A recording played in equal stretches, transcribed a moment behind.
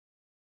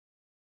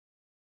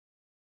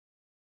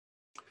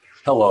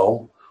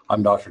Hello,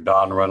 I'm Dr.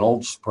 Don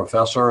Reynolds,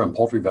 professor and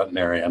poultry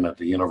veterinarian at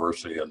the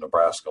University of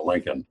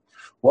Nebraska-Lincoln.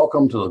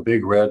 Welcome to the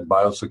Big Red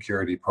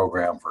Biosecurity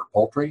Program for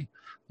Poultry.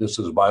 This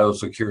is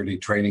Biosecurity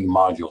Training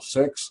Module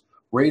 6,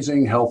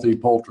 Raising Healthy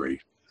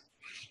Poultry.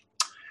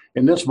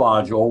 In this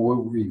module, we'll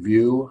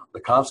review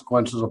the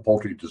consequences of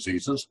poultry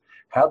diseases,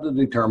 how to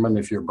determine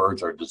if your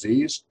birds are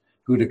diseased,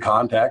 who to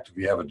contact if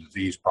you have a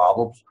disease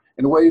problem,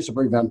 and ways to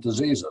prevent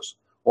diseases.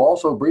 We'll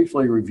also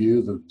briefly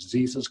review the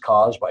diseases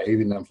caused by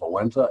avian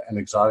influenza and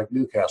exotic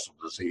Newcastle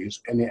disease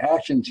and the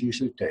actions you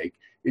should take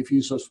if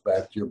you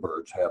suspect your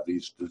birds have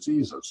these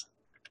diseases.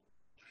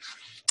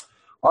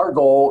 Our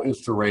goal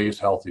is to raise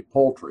healthy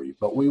poultry,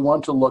 but we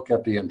want to look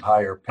at the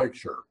entire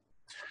picture,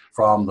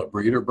 from the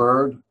breeder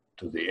bird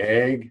to the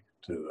egg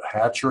to the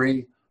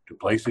hatchery to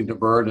placing the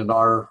bird in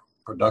our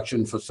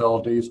production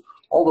facilities,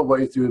 all the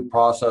way through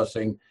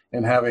processing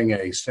and having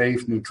a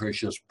safe,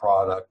 nutritious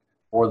product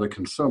for the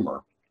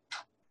consumer.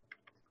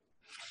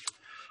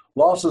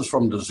 Losses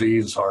from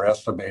disease are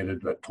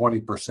estimated at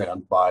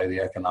 20% by the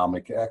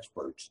economic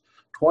experts,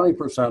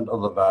 20%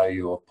 of the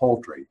value of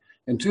poultry.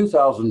 In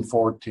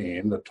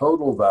 2014, the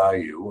total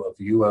value of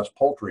the U.S.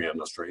 poultry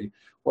industry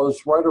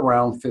was right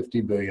around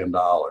 $50 billion,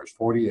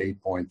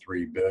 $48.3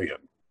 billion.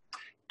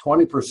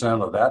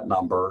 20% of that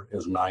number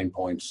is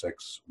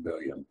 $9.6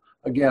 billion.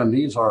 Again,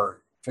 these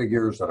are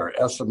figures that are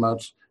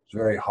estimates. It's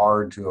very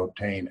hard to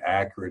obtain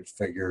accurate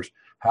figures.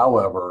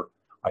 However,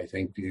 I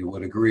think you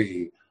would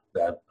agree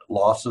that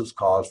losses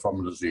caused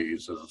from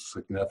disease is a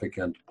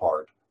significant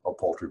part of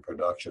poultry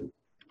production.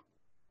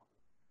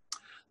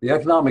 The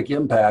economic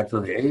impact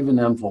of the avian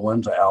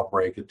influenza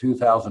outbreak in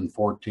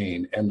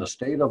 2014 in the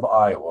state of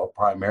Iowa,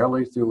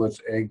 primarily through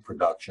its egg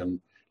production,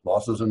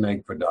 losses in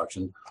egg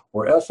production,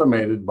 were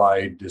estimated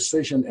by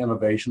Decision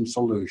Innovation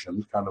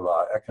Solutions, kind of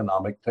an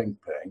economic think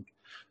tank,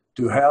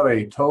 to have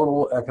a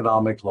total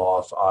economic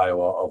loss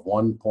Iowa of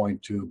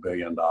 $1.2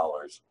 billion.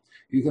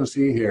 You can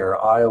see here,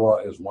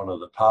 Iowa is one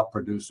of the top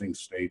producing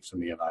states in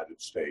the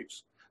United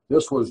States.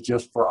 This was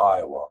just for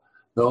Iowa.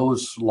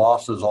 Those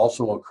losses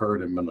also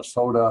occurred in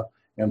Minnesota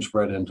and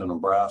spread into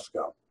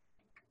Nebraska.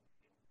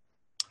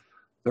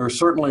 There are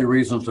certainly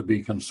reasons to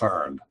be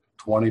concerned.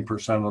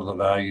 20% of the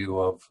value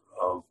of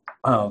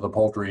the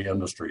poultry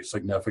industry,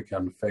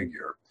 significant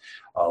figure,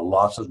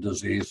 lots of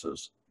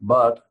diseases,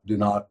 but do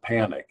not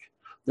panic.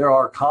 There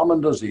are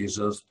common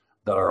diseases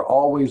that are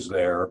always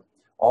there,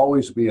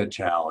 always be a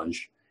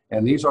challenge,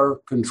 and these are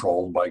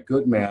controlled by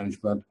good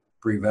management,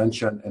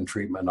 prevention, and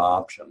treatment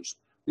options.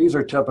 These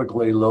are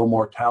typically low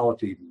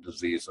mortality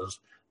diseases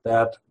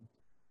that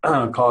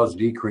cause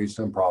decrease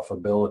in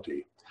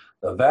profitability.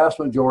 The vast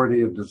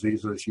majority of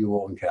diseases you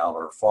will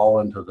encounter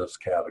fall into this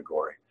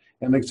category.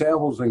 And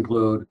examples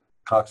include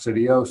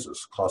coccidiosis,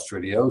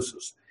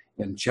 clostridiosis.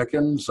 In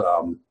chickens,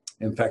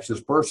 infectious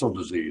bursal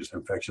disease,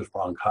 infectious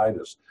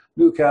bronchitis.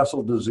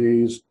 Newcastle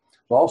disease is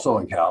also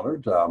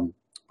encountered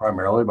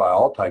primarily by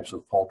all types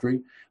of poultry,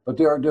 but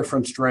there are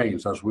different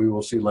strains, as we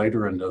will see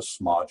later in this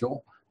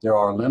module. There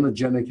are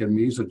linogenic and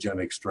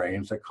mesogenic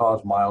strains that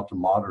cause mild to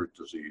moderate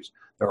disease.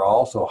 There are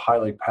also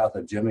highly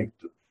pathogenic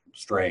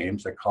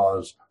strains that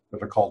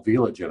are called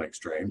velogenic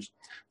strains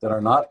that are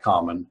not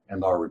common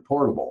and are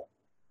reportable.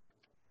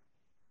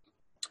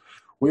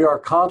 We are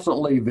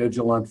constantly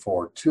vigilant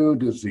for two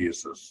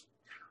diseases.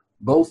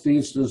 Both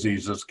these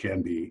diseases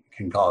can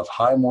cause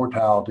high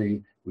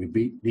mortality.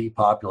 We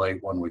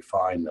depopulate when we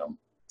find them.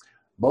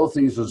 Both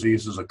these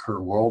diseases occur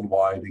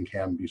worldwide and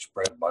can be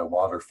spread by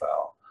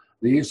waterfowl.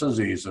 These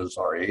diseases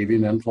are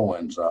avian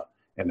influenza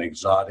and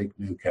exotic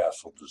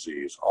Newcastle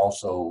disease,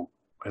 also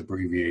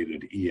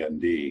abbreviated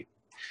END.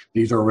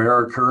 These are rare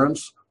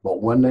occurrence,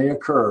 but when they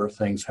occur,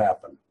 things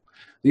happen.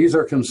 These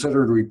are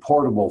considered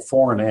reportable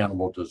foreign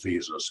animal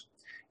diseases.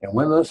 And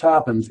when this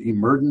happens,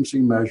 emergency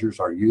measures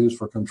are used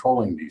for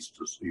controlling these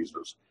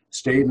diseases.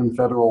 State and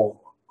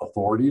federal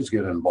authorities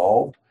get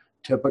involved.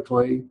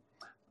 Typically,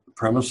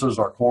 premises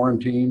are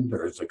quarantined,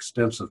 there is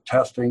extensive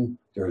testing,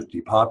 there is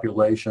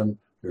depopulation,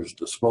 there's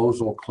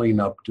disposal,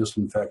 cleanup,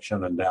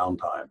 disinfection, and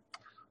downtime.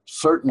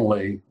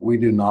 Certainly, we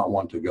do not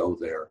want to go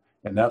there,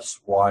 and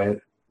that's why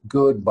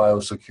good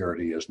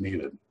biosecurity is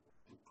needed.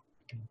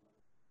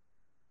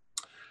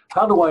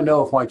 How do I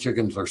know if my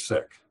chickens are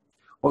sick?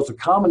 Well, it's a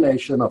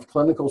combination of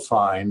clinical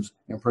signs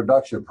and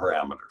production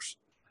parameters.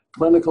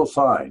 Clinical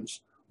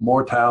signs,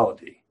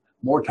 mortality.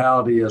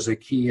 Mortality is a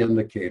key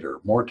indicator.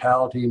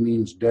 Mortality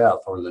means death,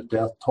 or the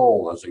death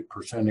toll as a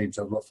percentage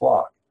of the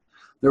flock.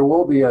 There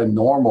will be a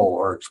normal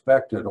or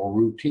expected or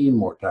routine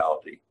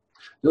mortality.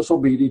 This will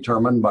be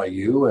determined by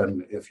you,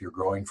 and if you're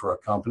growing for a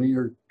company,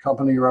 your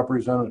company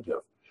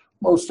representative.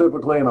 Most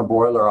typically in a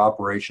broiler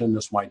operation,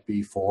 this might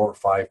be 4 or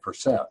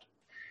 5%.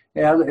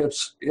 And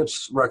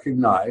it's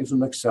recognized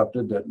and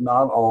accepted that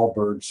not all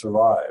birds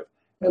survive.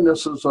 And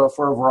this is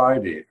for a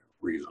variety of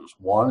reasons.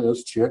 One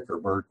is chick or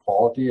bird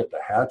quality at the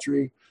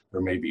hatchery.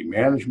 There may be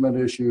management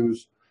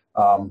issues,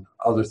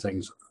 other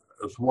things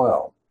as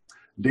well.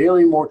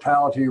 Daily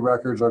mortality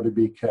records are to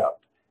be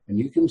kept. And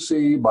you can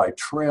see by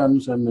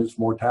trends in this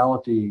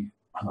mortality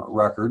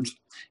records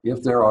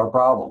if there are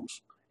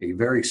problems. A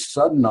very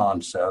sudden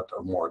onset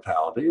of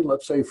mortality,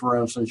 let's say for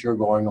instance you're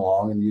going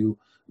along and you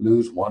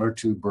lose 1 or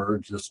 2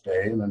 birds this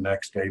day, and the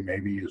next day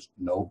maybe is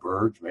no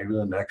birds, maybe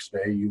the next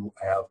day you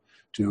have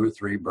 2 or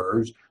 3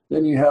 birds,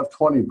 then you have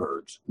 20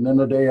 birds, and then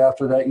the day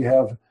after that you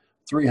have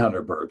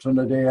 300 birds, and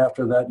the day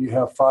after that you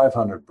have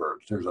 500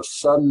 birds. There's a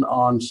sudden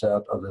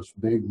onset of this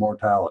big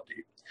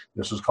mortality.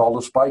 This is called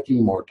a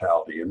spiking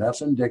mortality, and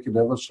that's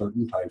indicative of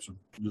certain types of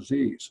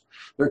disease.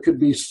 There could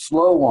be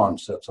slow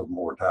onsets of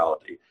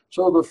mortality.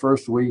 So the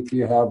first week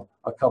you have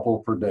a couple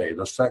per day.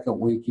 The second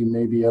week you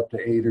may be up to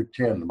 8 or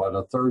 10. By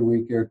the third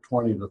week you're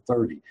 20 to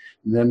 30.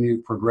 And then you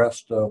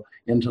progress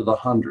into the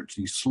hundreds.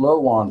 These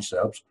slow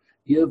onsets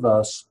give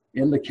us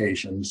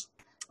indications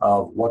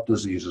of what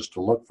diseases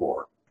to look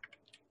for.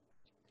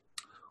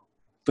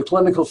 The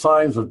clinical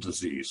signs of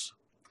disease.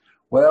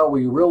 Well,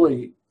 we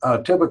really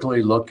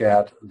typically look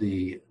at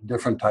the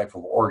different type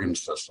of organ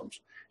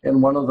systems.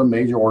 And one of the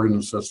major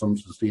organ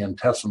systems is the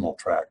intestinal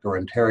tract or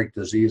enteric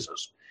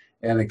diseases.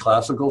 And a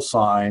classical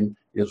sign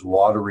is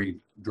watery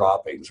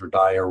droppings or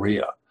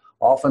diarrhea,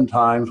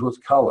 oftentimes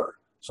with color.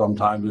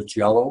 Sometimes it's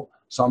yellow,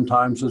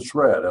 sometimes it's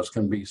red, as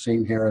can be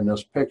seen here in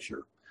this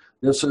picture.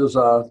 This is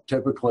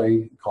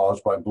typically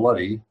caused by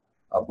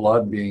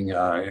blood being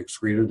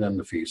excreted in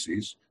the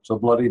feces, so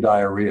bloody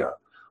diarrhea.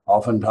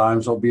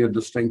 Oftentimes there'll be a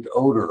distinct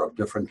odor of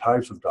different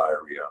types of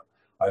diarrhea.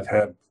 I've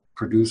had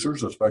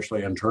producers,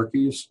 especially in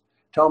turkeys,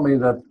 tell me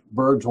that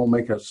birds will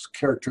make a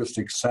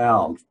characteristic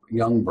sound,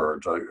 young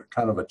birds, a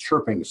kind of a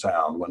chirping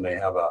sound when they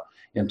have a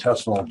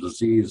intestinal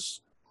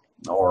disease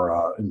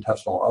or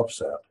intestinal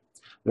upset.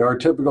 There are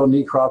typical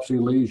necropsy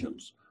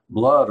lesions,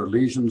 blood or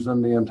lesions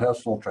in the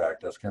intestinal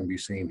tract, as can be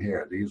seen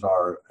here. These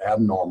are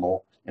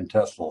abnormal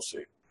intestinal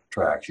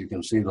tracts. You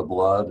can see the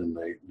blood and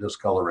the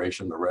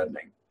discoloration, the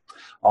reddening.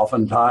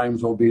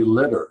 Oftentimes there'll be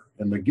litter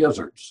in the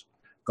gizzards.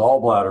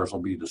 Gallbladders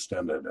will be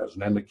distended as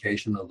an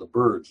indication of the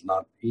birds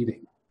not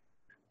eating.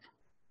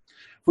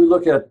 If we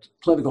look at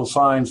clinical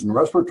signs in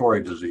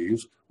respiratory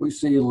disease, we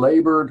see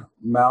labored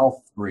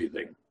mouth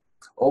breathing,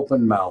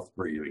 open mouth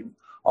breathing,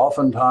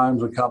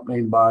 oftentimes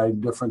accompanied by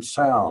different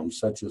sounds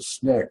such as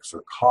snicks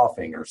or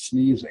coughing or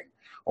sneezing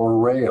or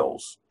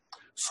rales,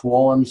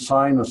 swollen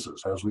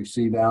sinuses as we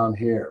see down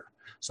here.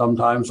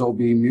 Sometimes there'll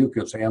be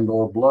mucus and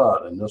or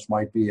blood, and this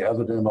might be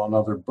evident on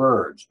other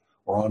birds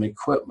or on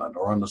equipment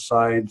or on the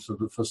sides of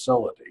the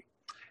facility.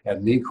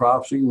 At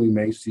necropsy, we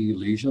may see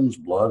lesions,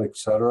 blood,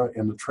 etc.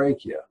 in the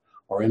trachea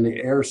or in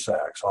the air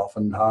sacs,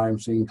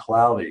 oftentimes seeing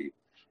cloudy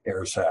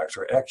air sacs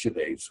or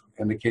exudates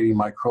indicating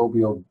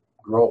microbial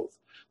growth.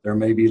 There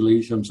may be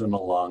lesions in the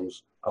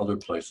lungs, other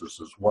places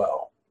as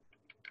well.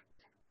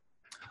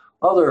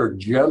 Other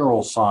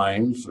general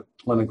signs,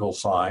 clinical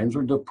signs,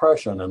 are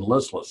depression and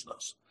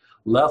listlessness,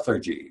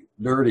 lethargy,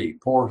 dirty,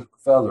 poor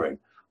feathering.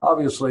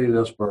 Obviously,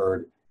 this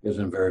bird is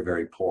in very,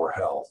 very poor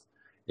health.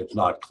 It's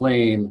not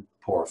clean,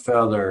 poor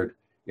feathered,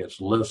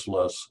 it's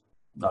listless.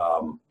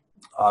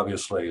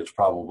 Obviously, it's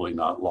probably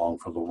not long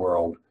for the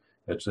world.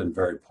 It's in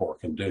very poor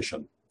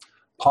condition.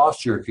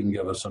 Posture can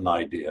give us an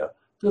idea.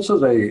 This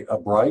is a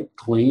bright,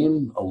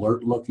 clean,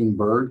 alert-looking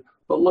bird,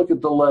 but look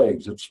at the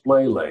legs. It's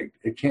splay-legged.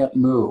 It can't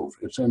move.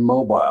 It's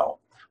immobile.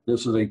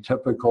 This is a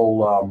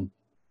typical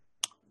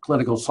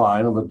clinical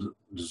sign of a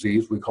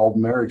disease we call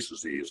Merrick's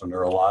disease, a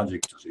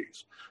neurologic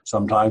disease.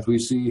 Sometimes we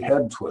see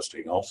head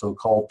twisting, also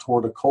called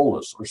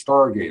torticollis or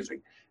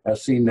stargazing,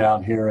 as seen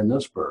down here in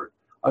this bird.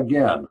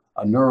 Again,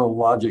 a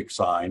neurologic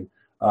sign,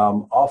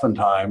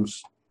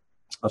 oftentimes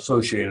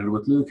associated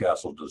with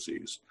Newcastle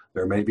disease.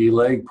 There may be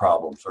leg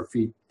problems or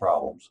feet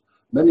problems.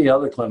 Many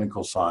other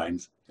clinical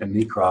signs and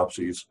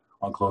necropsies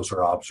on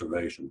closer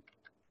observation.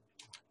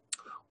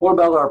 What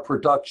about our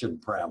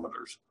production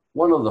parameters?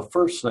 One of the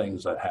first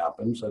things that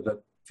happens is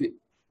that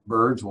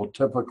birds will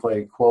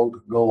typically,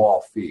 quote, go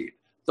off feed.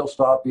 They'll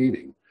stop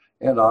eating.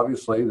 And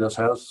obviously this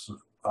has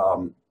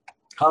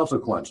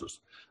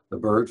consequences. The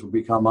birds will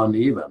become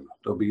uneven.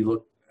 They'll be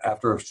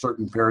after a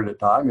certain period of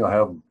time, you'll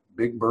have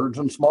big birds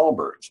and small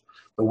birds.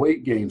 The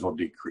weight gains will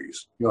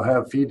decrease. You'll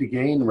have feed to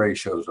gain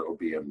ratios that will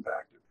be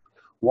impacted.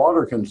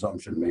 Water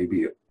consumption may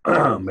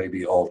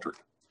be altered.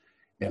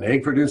 In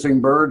egg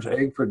producing birds,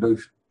 egg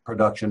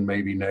production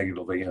may be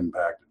negatively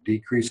impacted.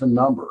 Decrease in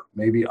number,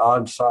 maybe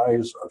odd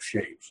size of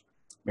shapes,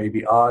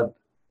 maybe odd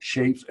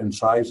shapes and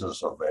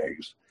sizes of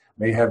eggs,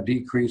 may have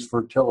decreased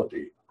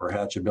fertility or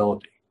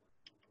hatchability.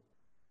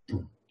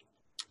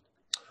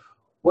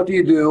 What do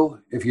you do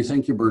if you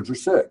think your birds are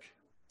sick?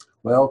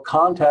 Well,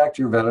 contact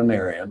your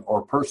veterinarian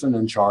or person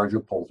in charge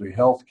of poultry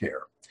health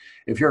care.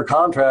 If you're a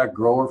contract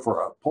grower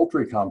for a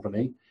poultry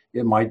company,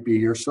 it might be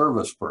your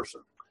service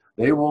person.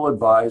 They will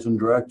advise and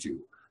direct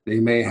you.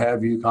 They may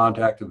have you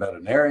contact a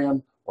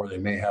veterinarian, or they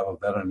may have a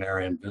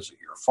veterinarian visit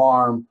your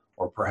farm,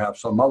 or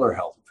perhaps some other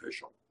health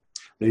official.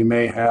 They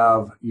may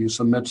have you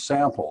submit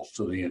samples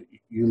to the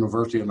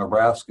University of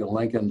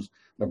Nebraska-Lincoln's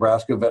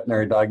Nebraska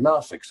Veterinary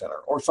Diagnostic Center,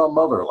 or some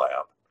other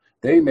lab.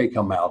 They may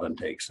come out and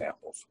take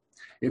samples.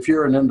 If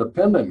you're an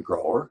independent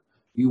grower,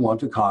 you want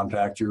to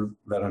contact your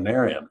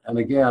veterinarian. And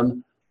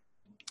again,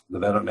 The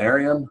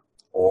veterinarian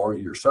or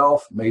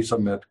yourself may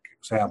submit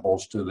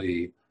samples to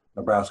the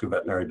Nebraska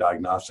Veterinary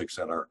Diagnostic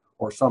Center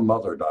or some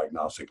other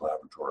diagnostic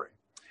laboratory.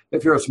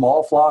 If you're a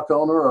small flock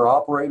owner or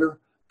operator,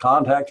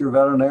 contact your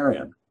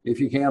veterinarian. If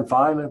you can't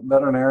find a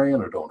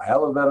veterinarian or don't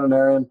have a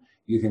veterinarian,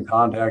 you can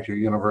contact your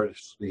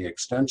university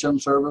extension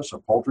service, a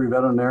poultry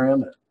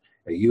veterinarian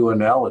at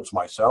UNL. It's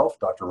myself,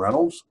 Dr.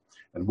 Reynolds,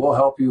 and we'll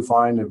help you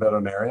find a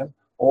veterinarian,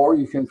 or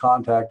you can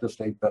contact the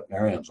state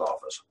veterinarian's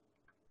office.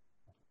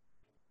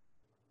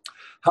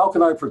 How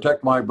can I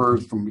protect my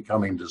birds from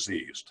becoming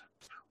diseased?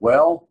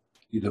 Well,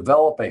 you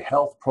develop a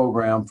health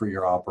program for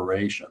your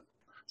operation.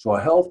 So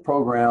a health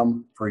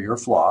program for your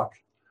flock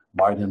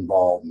might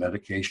involve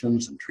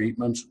medications and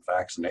treatments and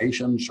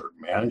vaccinations or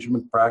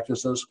management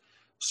practices.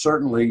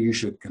 Certainly you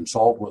should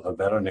consult with a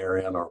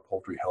veterinarian or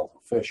poultry health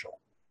official.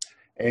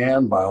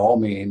 And by all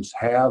means,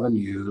 have and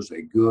use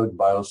a good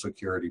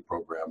biosecurity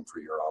program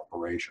for your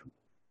operation.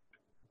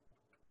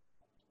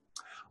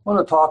 I want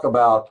to talk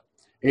about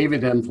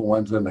avian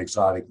influenza and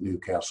exotic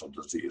Newcastle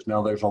disease.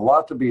 Now, there's a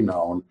lot to be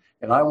known,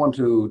 and I want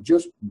to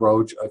just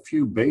broach a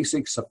few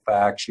basics of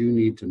facts you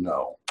need to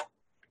know.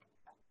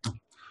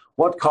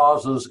 What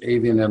causes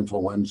avian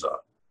influenza?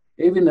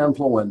 Avian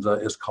influenza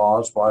is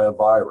caused by a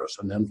virus,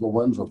 an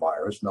influenza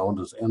virus known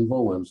as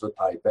influenza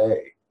type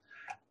A.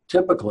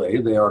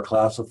 Typically, they are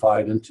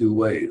classified in two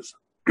ways.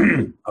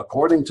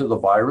 According to the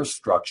virus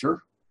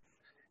structure,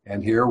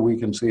 and here we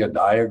can see a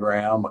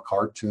diagram, a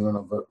cartoon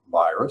of a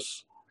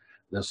virus.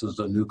 This is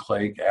the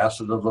nucleic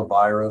acid of the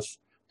virus.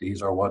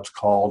 These are what's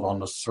called on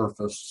the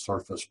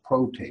surface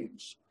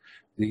proteins.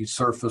 These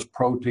surface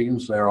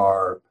proteins, there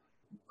are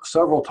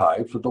several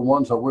types, but the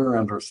ones that we're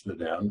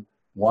interested in,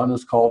 one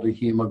is called a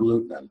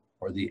hemagglutinin,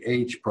 or the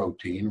H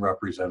protein,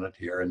 represented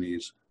here in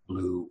these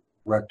blue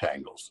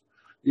rectangles.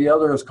 The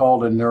other is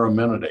called a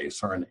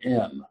neuraminidase, or an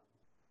N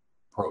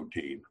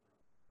protein,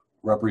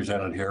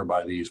 represented here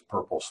by these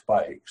purple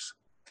spikes.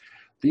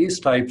 These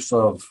types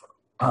of,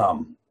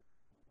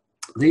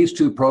 these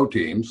two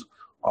proteins,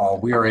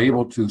 we are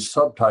able to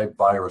subtype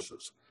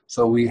viruses.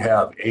 So we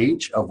have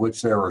H, of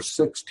which there are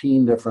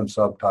 16 different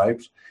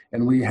subtypes,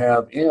 and we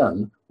have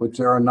N, which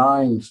there are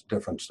 9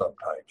 different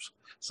subtypes.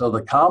 So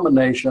the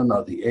combination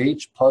of the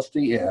H plus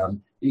the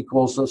N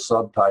equals the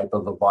subtype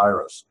of the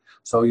virus.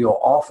 So you'll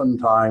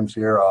oftentimes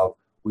hear of,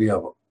 we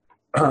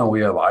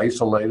have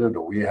isolated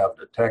or we have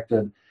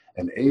detected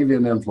an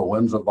avian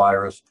influenza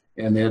virus,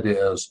 and it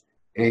is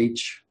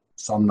H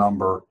some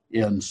number,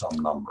 N some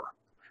number.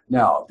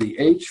 Now, the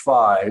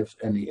H5s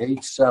and the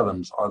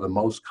H7s are the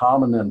most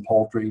common in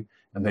poultry,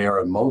 and they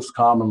are most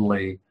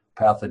commonly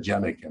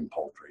pathogenic in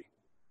poultry.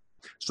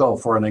 So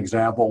for an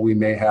example, we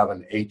may have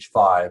an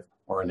H5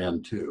 or an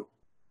N2.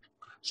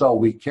 So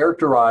we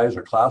characterize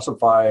or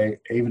classify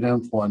avian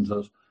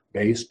influenzas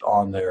based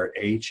on their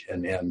H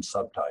and N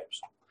subtypes.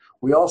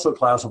 We also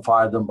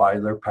classify them by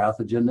their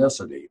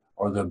pathogenicity,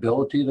 or the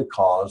ability to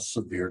cause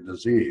severe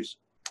disease.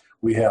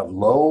 We have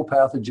low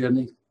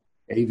pathogenic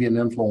avian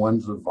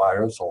influenza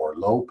virus, or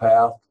low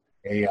path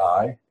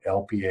AI,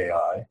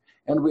 LPAI,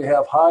 and we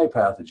have high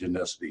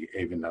pathogenicity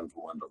avian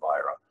influenza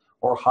virus,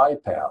 or high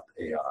path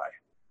AI.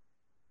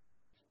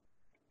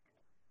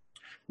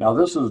 Now,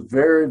 this is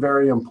very,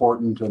 very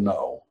important to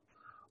know.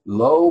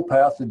 Low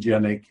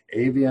pathogenic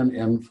avian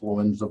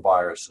influenza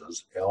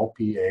viruses,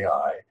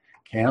 LPAI,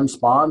 can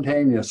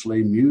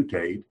spontaneously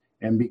mutate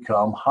and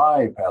become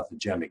high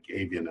pathogenic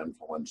avian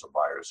influenza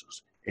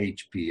viruses,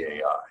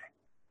 HPAI.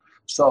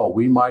 So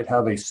we might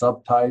have a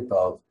subtype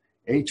of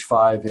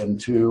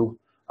H5N2,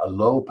 a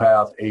low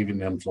path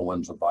avian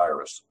influenza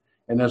virus,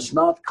 and it's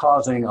not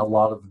causing a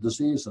lot of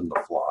disease in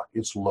the flock.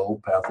 It's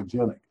low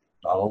pathogenic.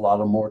 Not a lot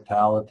of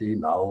mortality,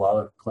 not a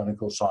lot of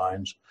clinical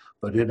signs,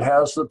 but it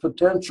has the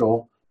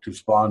potential to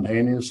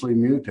spontaneously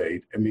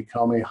mutate and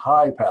become a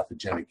high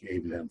pathogenic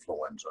avian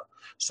influenza.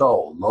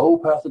 So low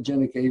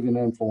pathogenic avian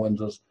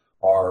influenzas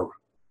are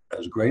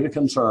as great a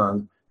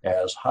concern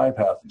as high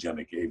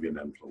pathogenic avian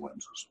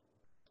influenzas.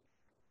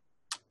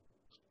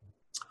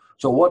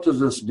 So what does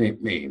this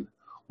mean?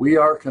 We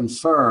are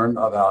concerned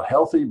about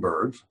healthy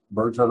birds,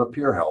 birds that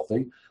appear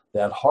healthy,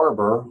 that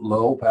harbor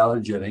low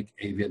pathogenic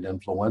avian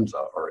influenza,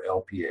 or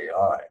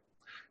LPAI.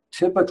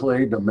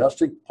 Typically,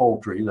 domestic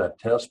poultry that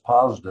test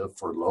positive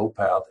for low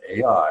path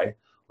AI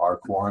are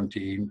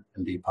quarantined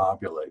and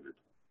depopulated.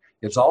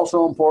 It's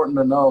also important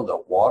to know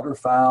that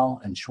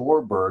waterfowl and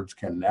shorebirds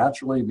can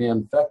naturally be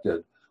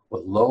infected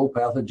with low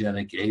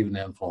pathogenic avian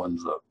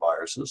influenza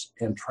viruses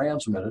and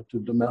transmit it to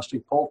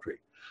domestic poultry.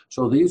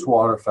 So these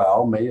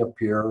waterfowl may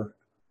appear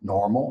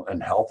normal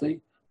and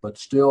healthy, but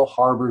still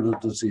harbor the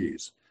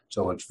disease.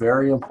 So it's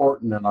very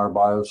important in our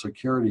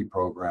biosecurity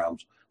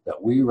programs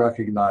that we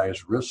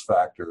recognize risk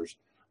factors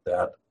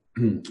that,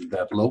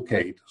 that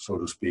locate, so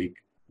to speak,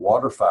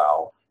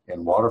 waterfowl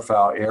in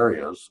waterfowl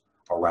areas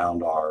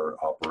around our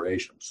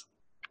operations.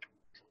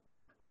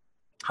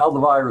 How the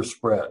virus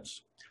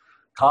spreads.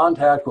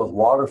 Contact with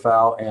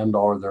waterfowl and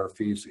or their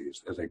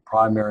feces is a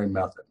primary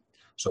method.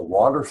 So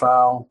water,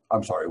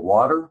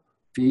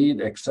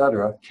 feed,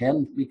 etc.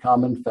 can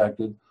become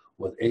infected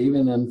with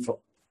avian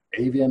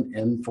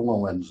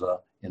influenza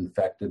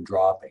infected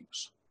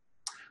droppings.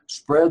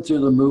 Spread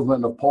through the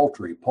movement of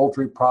poultry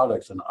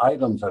products, and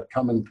items that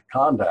come into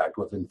contact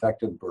with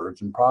infected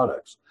birds and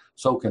products,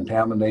 so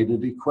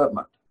contaminated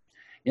equipment.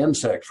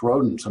 Insects,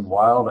 rodents, and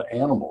wild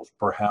animals,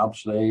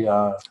 perhaps they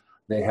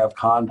have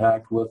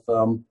contact with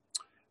a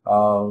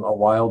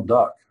wild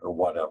duck or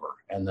whatever,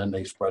 and then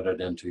they spread it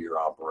into your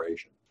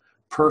operation.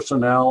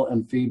 Personnel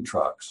and feed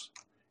trucks.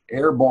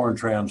 Airborne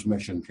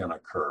transmission can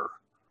occur.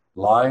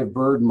 Live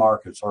bird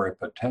markets are a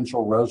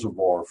potential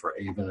reservoir for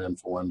avian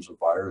influenza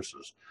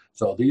viruses.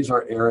 So these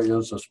are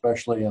areas,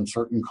 especially in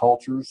certain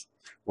cultures,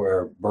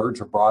 where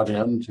birds are brought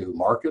into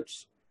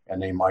markets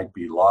and they might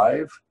be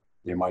live,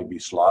 they might be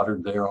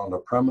slaughtered there on the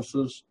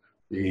premises.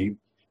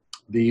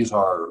 These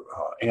are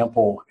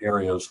ample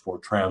areas for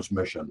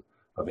transmission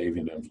of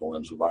avian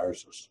influenza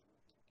viruses.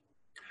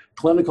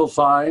 Clinical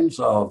signs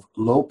of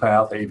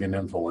low-path avian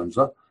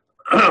influenza,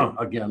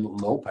 again,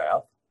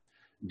 low-path,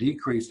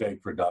 decreased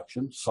egg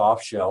production,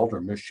 soft-shelled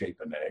or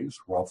misshapen eggs,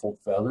 ruffled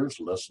feathers,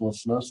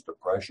 listlessness,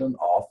 depression,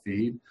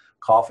 off-feed,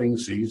 coughing,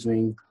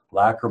 sneezing,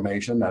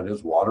 lacrimation, that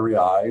is watery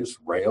eyes,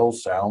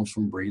 rales, sounds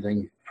from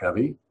breathing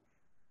heavy.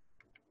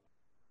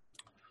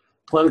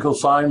 Clinical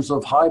signs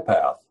of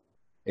high-path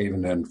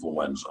avian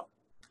influenza.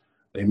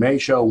 They may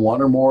show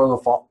one or more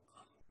of the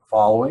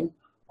following.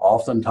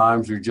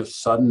 Oftentimes, they're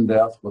just sudden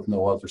death with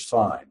no other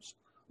signs.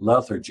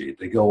 Lethargy,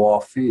 they go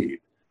off feed.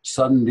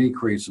 Sudden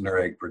decrease in their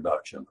egg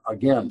production.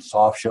 Again,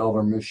 soft-shelled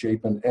or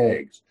misshapen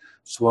eggs.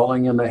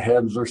 Swelling in the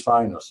heads or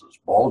sinuses.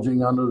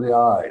 Bulging under the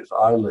eyes,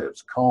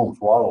 eyelids, combs,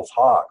 wattles,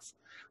 hocks.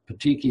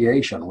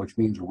 Petechiation, which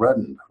means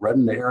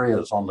reddened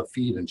areas on the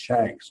feet and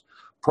shanks.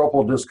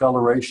 Purple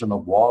discoloration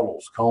of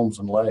wattles, combs,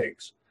 and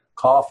legs.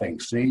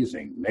 Coughing,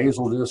 sneezing,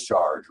 nasal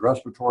discharge,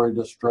 respiratory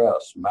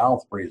distress,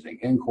 mouth breathing,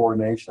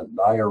 incoordination,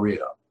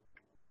 diarrhea.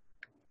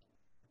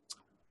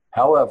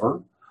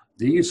 However,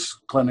 these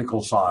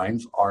clinical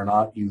signs are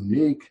not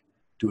unique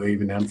to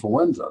avian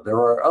influenza. There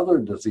are other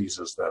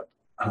diseases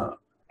that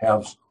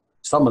have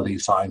some of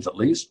these signs at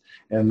least,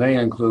 and they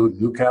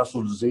include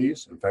Newcastle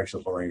disease,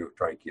 infectious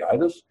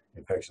laryngotracheitis,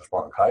 infectious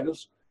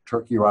bronchitis,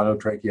 turkey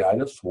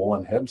rhinotracheitis,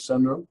 swollen head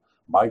syndrome,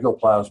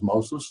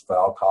 mycoplasmosis,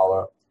 fowl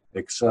cholera,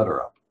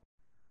 etc.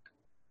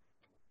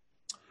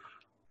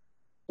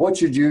 What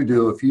should you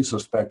do if you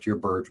suspect your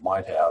birds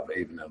might have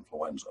avian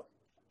influenza?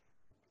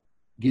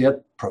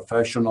 Get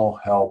professional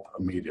help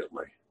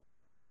immediately.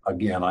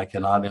 Again, I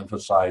cannot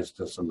emphasize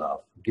this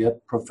enough.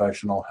 Get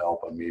professional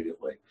help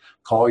immediately.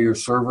 Call your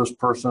service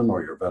person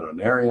or your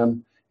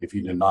veterinarian. If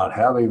you do not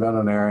have a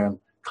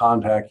veterinarian,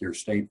 contact your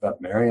state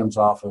veterinarian's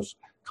office.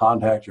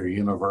 Contact your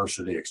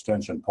university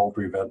extension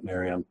poultry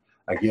veterinarian.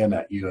 Again,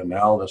 at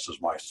UNL, this is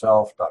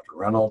myself, Dr.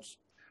 Reynolds.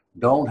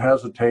 Don't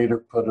hesitate or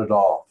put it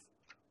off.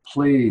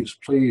 Please,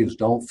 please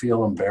don't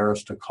feel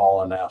embarrassed to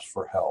call and ask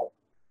for help.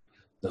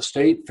 The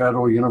state,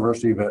 federal,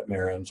 university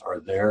veterinarians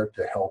are there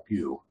to help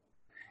you.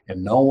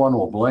 And no one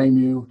will blame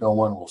you, no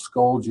one will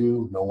scold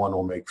you, no one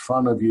will make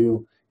fun of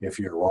you if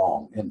you're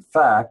wrong. In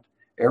fact,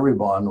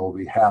 everyone will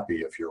be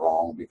happy if you're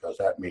wrong because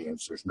that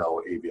means there's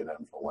no avian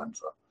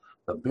influenza.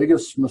 The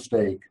biggest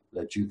mistake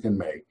that you can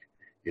make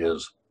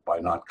is by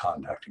not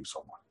contacting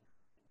someone.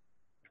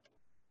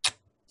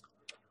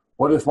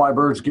 What if my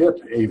birds get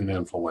avian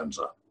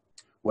influenza?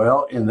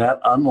 Well, in that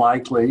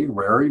unlikely,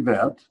 rare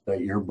event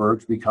that your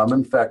birds become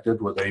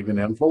infected with avian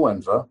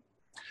influenza,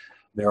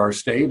 there are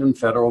state and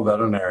federal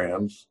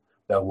veterinarians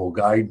that will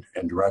guide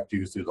and direct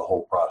you through the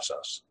whole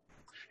process.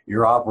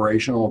 Your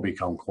operation will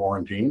become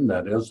quarantined.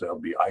 That is, they'll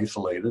be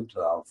isolated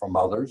from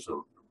others.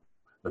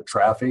 The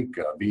traffic,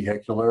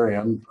 vehicular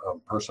and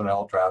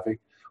personnel traffic,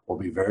 will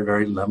be very,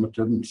 very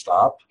limited and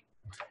stopped.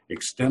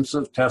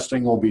 Extensive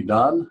testing will be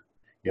done.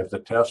 If the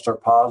tests are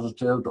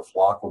positive, the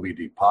flock will be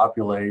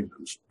depopulated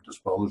and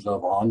disposed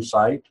of on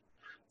site.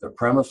 The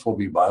premise will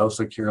be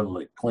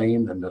biosecurely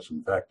cleaned and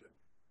disinfected.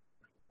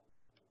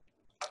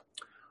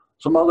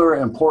 Some other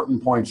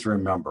important points to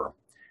remember.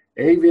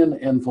 Avian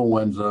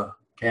influenza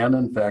can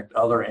infect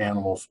other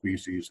animal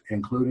species,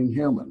 including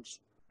humans.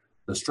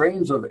 The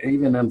strains of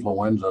avian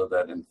influenza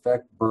that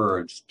infect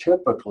birds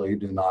typically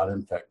do not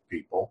infect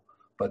people,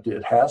 but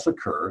it has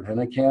occurred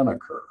and it can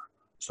occur.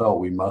 So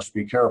we must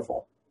be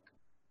careful.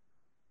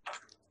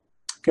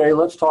 Okay,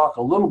 let's talk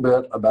a little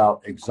bit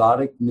about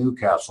Exotic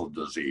Newcastle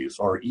Disease,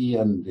 or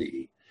END.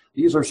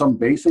 These are some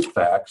basic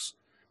facts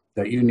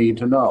that you need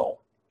to know.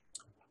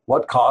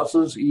 What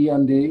causes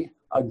END?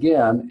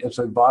 Again, it's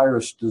a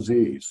virus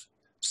disease,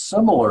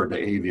 similar to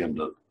avian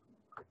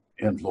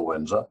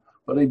influenza,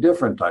 but a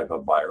different type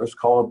of virus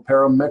called a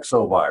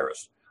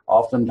paramyxovirus,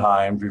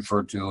 oftentimes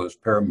referred to as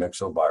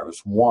paramyxovirus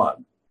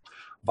 1.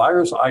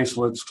 Virus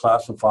isolates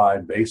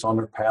classified based on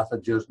their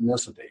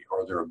pathogenicity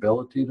or their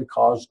ability to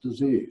cause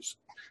disease.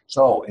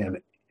 So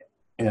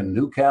in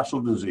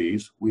Newcastle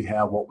disease, we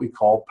have what we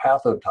call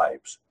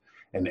pathotypes.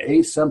 An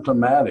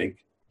asymptomatic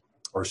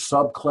or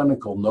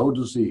subclinical no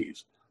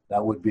disease,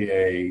 that would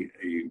be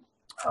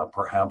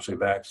perhaps a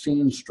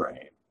vaccine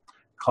strain,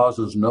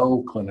 causes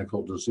no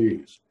clinical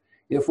disease.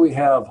 If we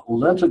have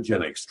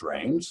lentogenic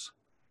strains,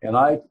 and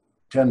I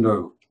tend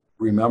to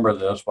remember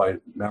this by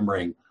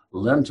remembering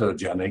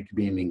lentogenic,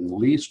 meaning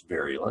least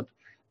virulent,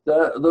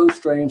 those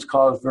strains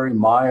cause very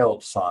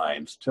mild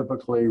signs,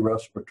 typically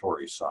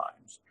respiratory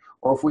signs.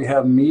 Or if we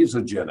have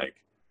mesogenic,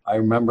 I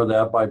remember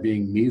that by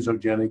being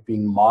mesogenic,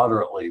 being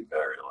moderately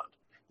virulent.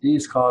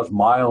 These cause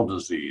mild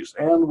disease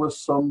and with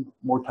some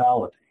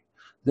mortality.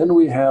 Then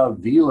we have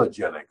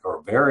velogenic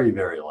or very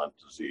virulent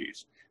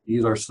disease.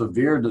 These are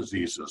severe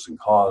diseases and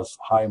cause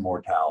high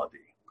mortality.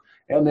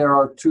 And there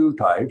are two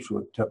types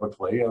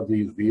typically of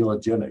these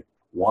velogenic.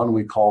 One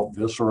we call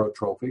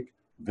viscerotrophic.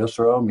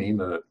 Viscera mean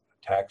that it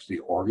attacks the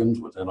organs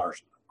within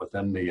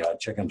the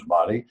chicken's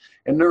body,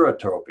 and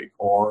neurotropic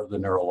or the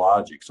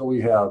neurologic. So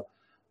we have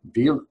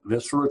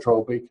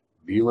viscerotropic,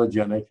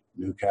 velogenic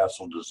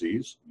Newcastle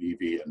disease,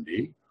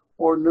 VVND,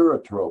 or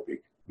neurotropic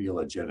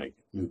velogenic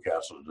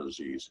Newcastle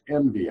disease,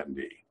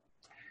 NVND.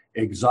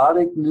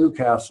 Exotic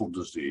Newcastle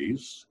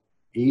disease,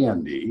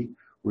 END,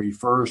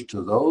 refers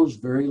to those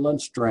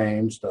virulent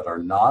strains that are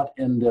not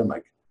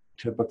endemic,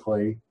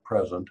 typically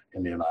present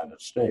in the United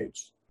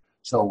States.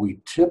 So we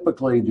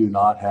typically do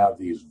not have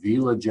these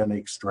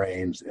velogenic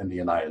strains in the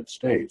United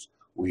States.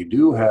 We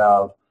do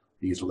have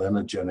these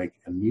lentogenic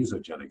and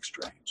mesogenic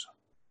strains.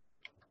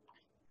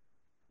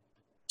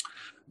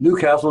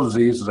 Newcastle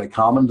disease is a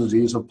common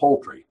disease of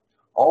poultry.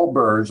 All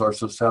birds are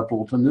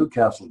susceptible to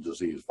Newcastle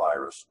disease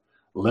virus.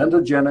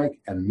 Lentogenic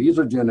and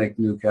mesogenic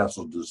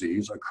Newcastle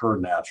disease occur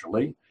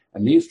naturally,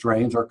 and these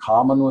strains are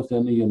common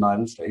within the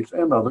United States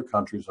and other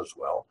countries as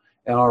well,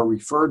 and are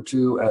referred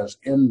to as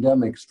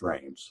endemic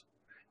strains.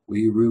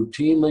 We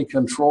routinely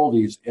control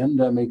these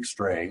endemic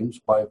strains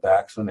by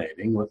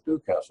vaccinating with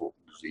Newcastle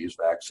disease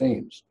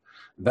vaccines.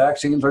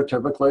 Vaccines are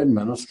typically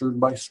administered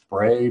by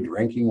spray,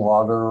 drinking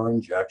water, or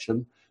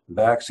injection.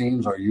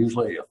 Vaccines are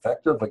usually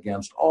effective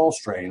against all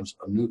strains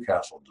of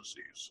Newcastle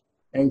disease,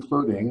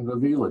 including the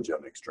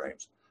velogenic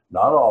strains.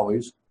 Not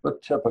always,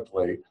 but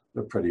typically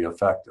they're pretty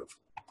effective.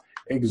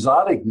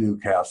 Exotic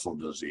Newcastle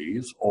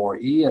disease, or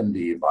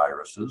END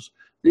viruses,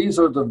 these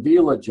are the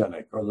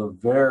velogenic or the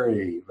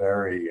very,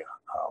 very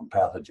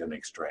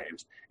pathogenic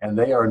strains, and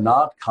they are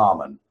not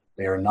common.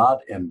 They are not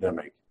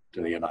endemic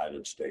to the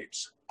United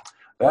States.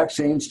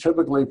 Vaccines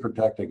typically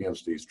protect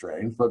against these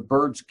strains, but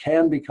birds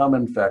can become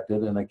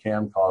infected and it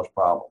can cause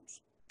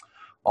problems.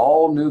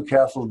 All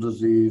Newcastle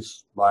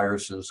disease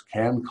viruses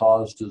can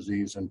cause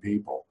disease in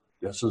people.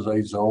 This is a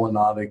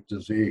zoonotic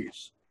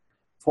disease.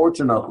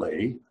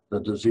 Fortunately, the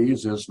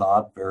disease is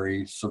not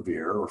very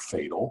severe or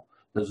fatal.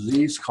 The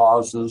disease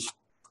causes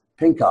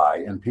pink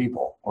eye in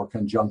people or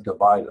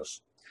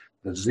conjunctivitis.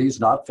 The disease is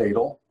not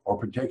fatal or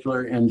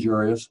particularly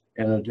injurious,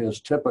 and it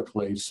is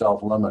typically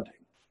self-limiting.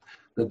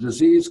 The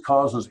disease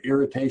causes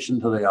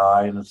irritation to the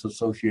eye and its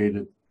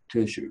associated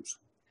tissues.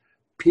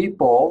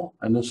 People,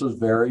 and this is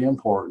very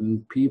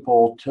important,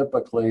 people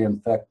typically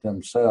infect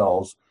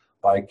themselves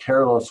by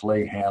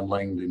carelessly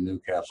handling the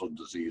Newcastle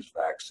disease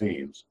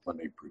vaccines when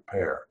they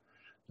prepare.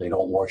 They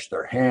don't wash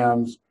their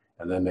hands,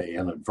 and then they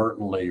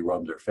inadvertently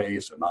rub their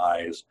face and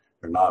eyes.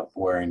 They're not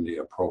wearing the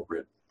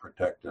appropriate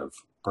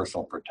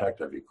personal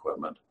protective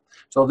equipment.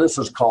 So this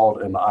is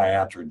called an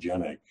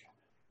iatrogenic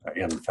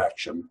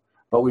infection.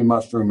 But we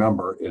must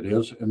remember it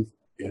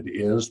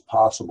is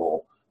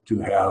possible to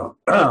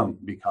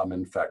have become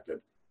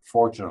infected.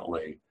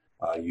 Fortunately,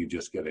 you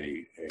just get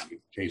a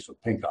case of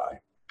pink eye.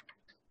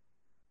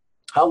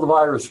 How the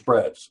virus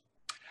spreads.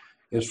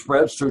 It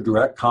spreads through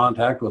direct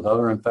contact with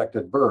other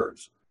infected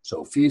birds.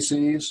 So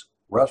feces,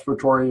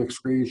 respiratory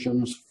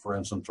excretions, for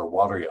instance, or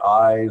watery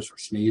eyes, or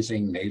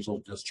sneezing, nasal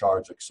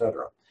discharge,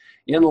 etc.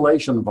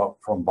 Inhalation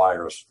from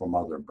virus from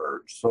other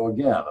birds. So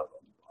again,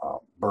 a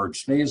bird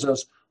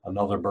sneezes,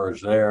 another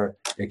bird's there,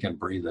 it can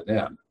breathe it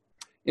in.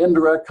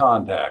 Indirect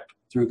contact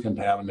through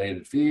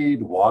contaminated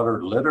feed,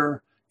 water,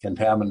 litter,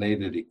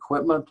 contaminated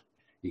equipment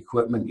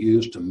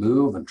used to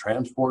move and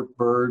transport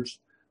birds,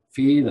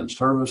 feed and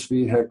service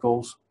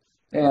vehicles,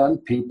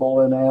 and people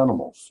and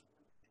animals.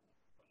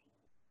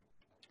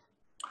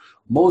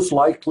 Most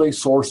likely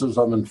sources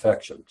of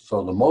infection.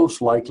 So the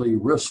most likely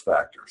risk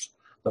factors.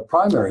 The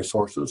primary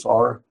sources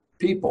are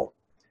people,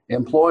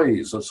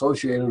 employees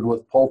associated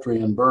with poultry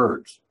and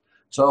birds.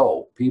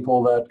 So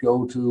people that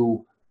go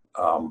to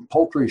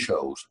poultry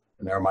shows,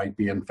 and there might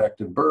be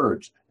infected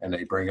birds, and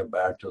they bring it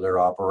back to their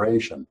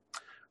operation.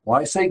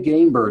 When I say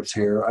game birds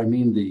here, I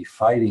mean the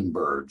fighting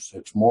birds.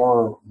 It's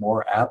more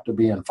apt to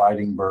be in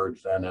fighting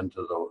birds than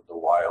into the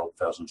wild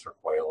pheasants or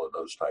quail or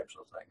those types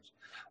of things.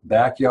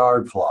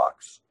 Backyard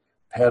flocks,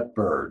 pet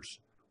birds,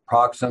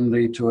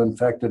 proximity to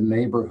infected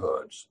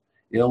neighborhoods,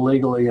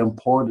 illegally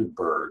imported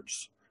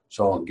birds,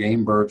 so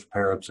game birds,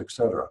 parrots,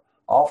 etc.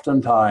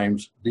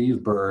 Oftentimes, these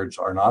birds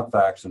are not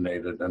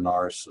vaccinated and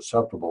are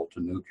susceptible to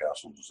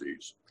Newcastle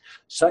disease.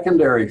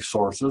 Secondary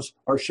sources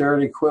are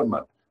shared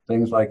equipment,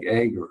 things like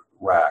egg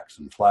racks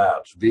and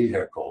flats,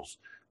 vehicles,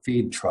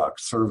 feed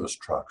trucks, service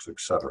trucks,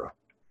 etc.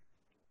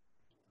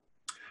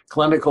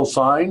 Clinical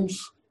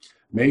signs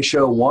may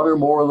show one or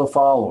more of the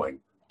following: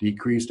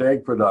 decreased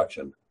egg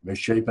production,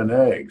 misshapen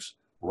eggs,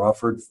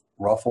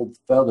 ruffled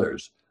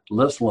feathers,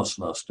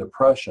 listlessness,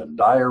 depression,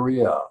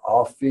 diarrhea,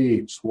 off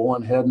feed,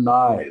 swollen head and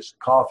eyes,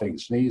 coughing,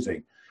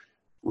 sneezing,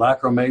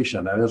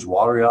 lacrimation, that is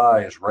watery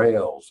eyes,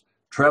 rales,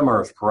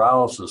 tremors,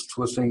 paralysis,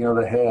 twisting of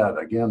the head,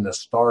 again,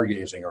 this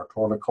stargazing or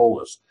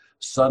torticollis,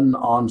 sudden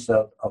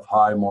onset of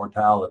high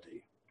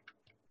mortality.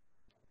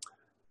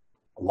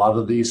 A lot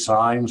of these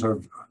signs are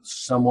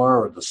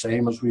similar or the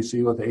same as we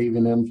see with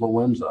avian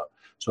influenza,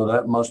 so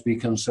that must be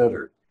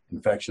considered.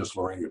 Infectious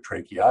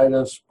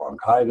laryngotracheitis,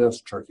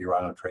 bronchitis, turkey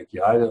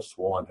rhinotracheitis,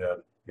 swollen head,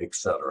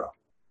 etc.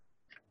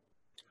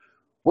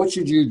 What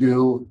should you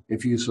do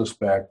if you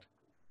suspect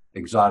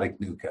exotic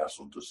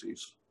Newcastle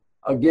disease?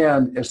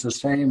 Again, it's the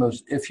same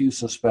as if you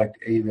suspect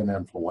avian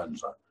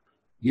influenza.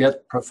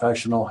 Get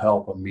professional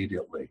help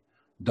immediately.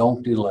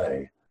 Don't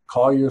delay.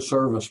 Call your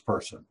service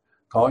person.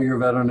 Call your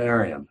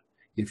veterinarian.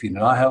 If you do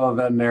not have a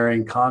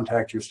veterinarian,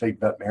 contact your state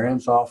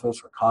veterinarian's office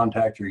or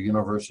contact your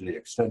university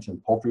extension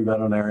poultry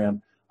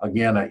veterinarian.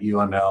 Again, at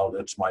UNL,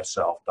 it's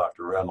myself,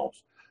 Dr.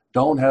 Reynolds.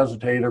 Don't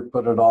hesitate or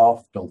put it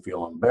off. Don't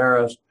feel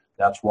embarrassed.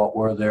 That's what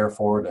we're there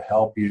for, to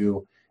help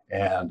you.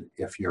 And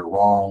if you're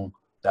wrong,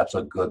 that's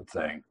a good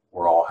thing.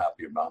 We're all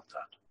happy about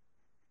that.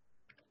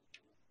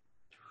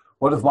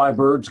 What if my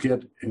birds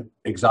get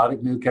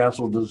exotic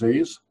Newcastle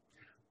disease?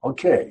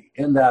 Okay,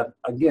 in that,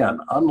 again,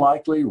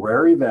 unlikely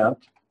rare event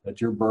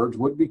that your birds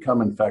would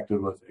become infected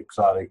with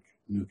exotic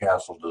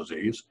Newcastle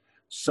disease,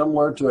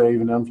 similar to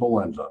avian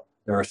influenza.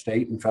 There are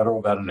state and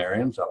federal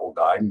veterinarians that will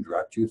guide and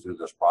direct you through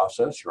this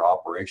process. Your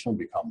operation will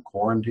become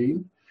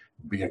quarantined.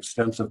 Be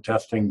extensive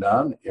testing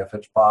done. If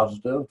it's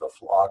positive, the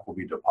flock will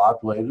be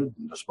depopulated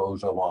and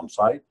disposed of on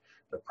site.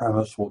 The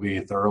premise will be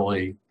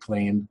thoroughly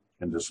cleaned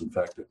and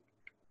disinfected.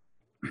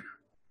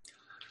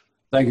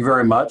 Thank you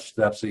very much.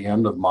 That's the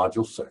end of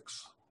Module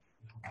 6.